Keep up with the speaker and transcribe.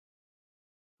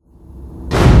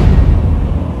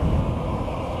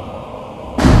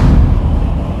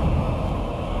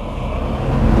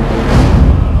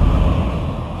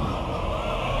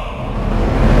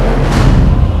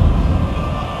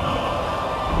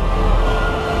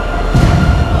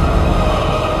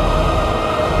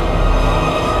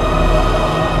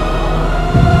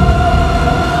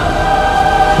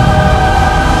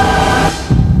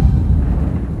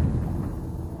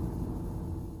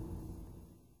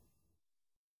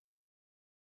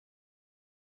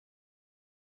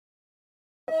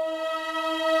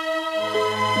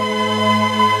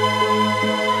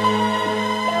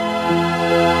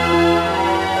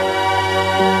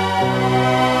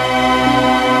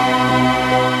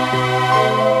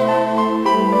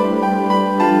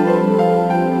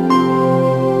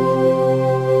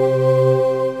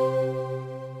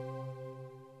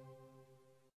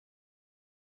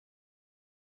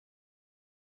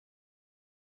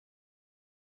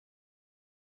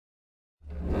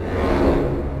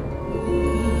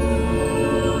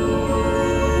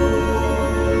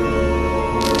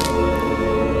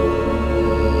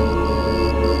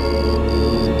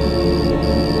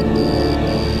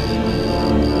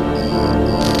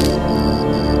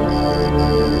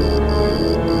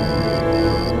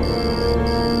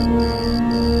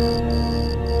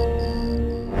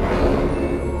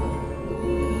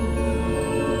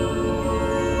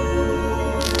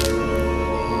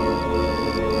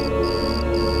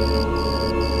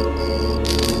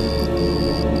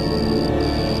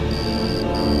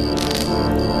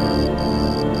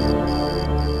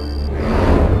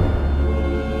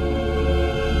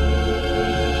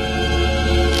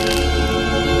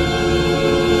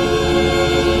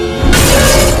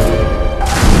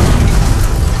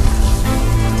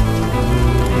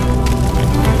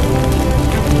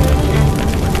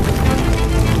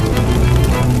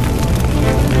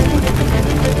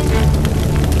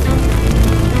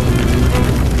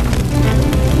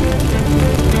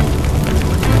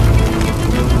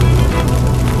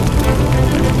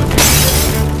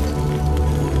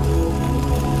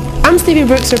I'm Stevie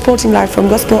Brooks reporting live from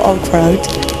Gospel Oak Road.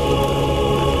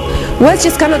 Words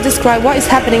just cannot describe what is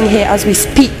happening here as we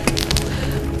speak.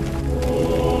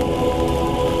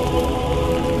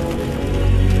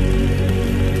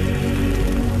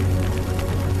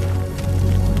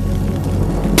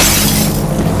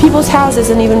 People's houses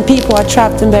and even people are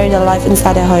trapped and buried alive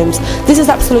inside their homes. This is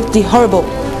absolutely horrible.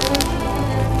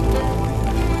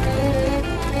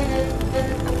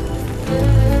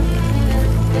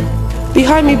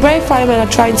 Behind me, brave firemen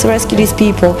are trying to rescue these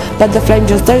people, but the flames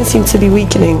just don't seem to be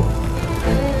weakening.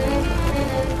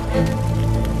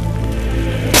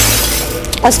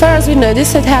 As far as we know,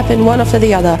 this had happened one after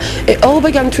the other. It all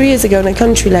began 3 years ago in a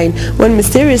country lane, when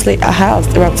mysteriously a house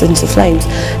erupted into flames.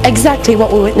 Exactly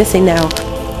what we're witnessing now.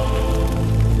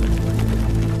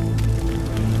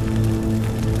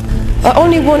 Our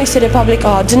only warning to the public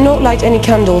are, do not light any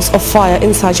candles or fire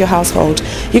inside your household.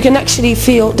 You can actually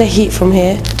feel the heat from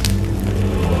here.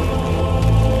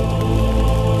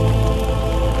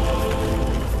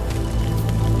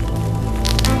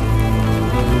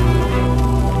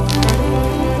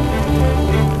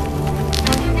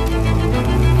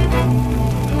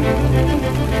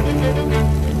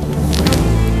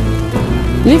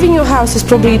 Leaving your house is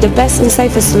probably the best and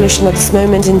safest solution at this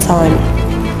moment in time.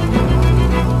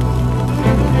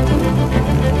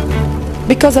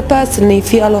 Because I personally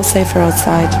feel a lot safer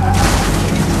outside.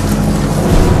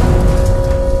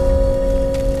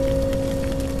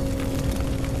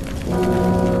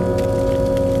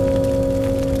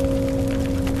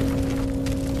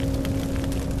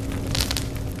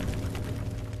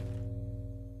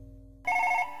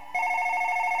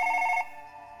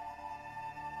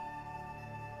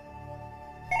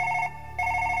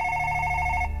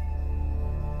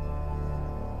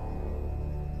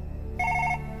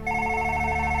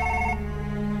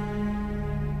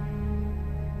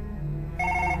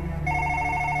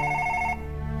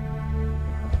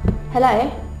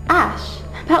 Hello? Ash,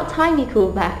 about time you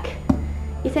called back.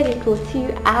 You said you'd call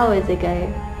 2 hours ago.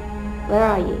 Where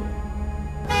are you?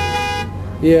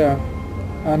 Yeah,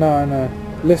 I know.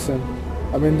 Listen,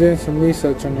 I've been doing some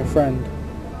research on your friend.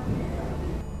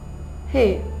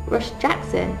 Who? Russ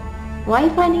Jackson? Why are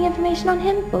you finding information on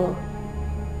him for?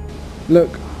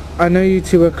 Look, I know you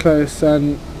two were close,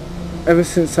 and ever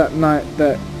since that night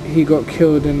that he got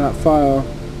killed in that fire,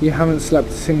 you haven't slept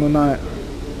a single night.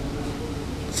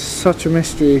 It's such a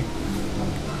mystery.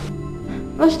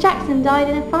 Russ Jackson died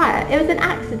in a fire. It was an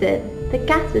accident. The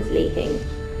gas was leaking.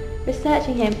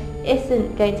 Researching him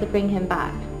isn't going to bring him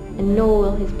back, and nor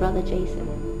will his brother Jason.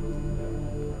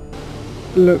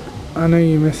 Look, I know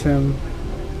you miss him,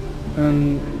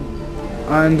 and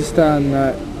I understand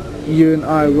that you and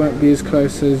I won't be as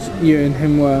close as you and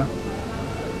him were.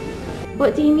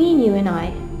 What do you mean, you and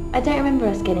I? I don't remember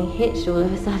us getting hitched all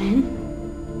of a sudden.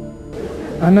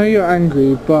 I know you're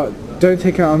angry, but don't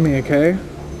take it out on me, okay?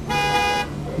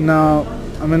 Now,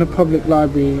 I'm in a public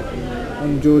library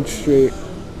on George Street.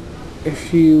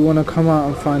 If you want to come out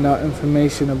and find out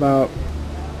information about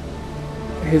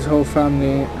his whole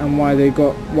family and why they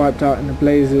got wiped out in the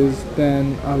blazes,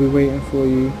 then I'll be waiting for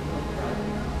you.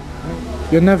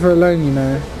 You're never alone, you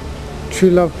know. True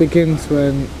love begins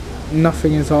when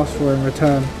nothing is asked for in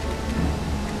return.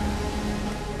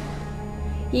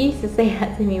 You used to say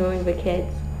that to me when we were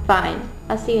kids. Fine,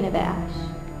 I'll see you in a bit, Ash.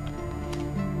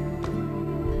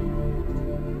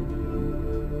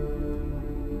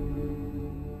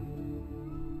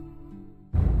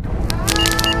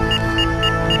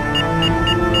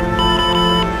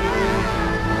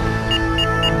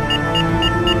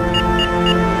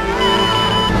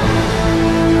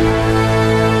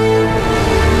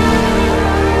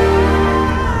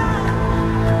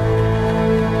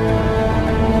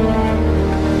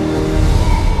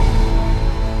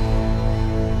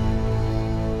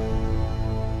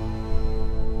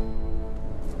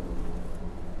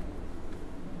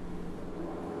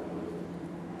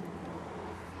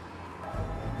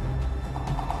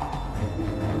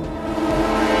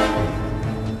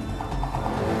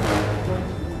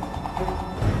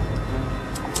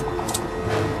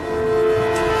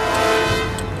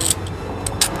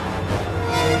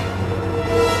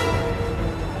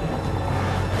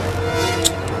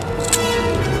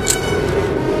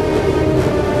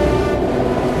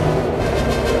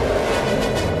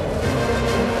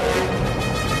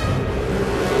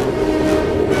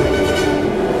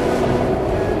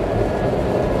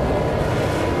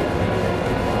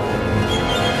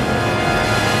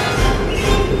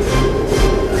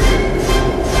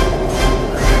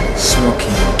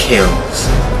 Smoking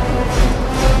kills.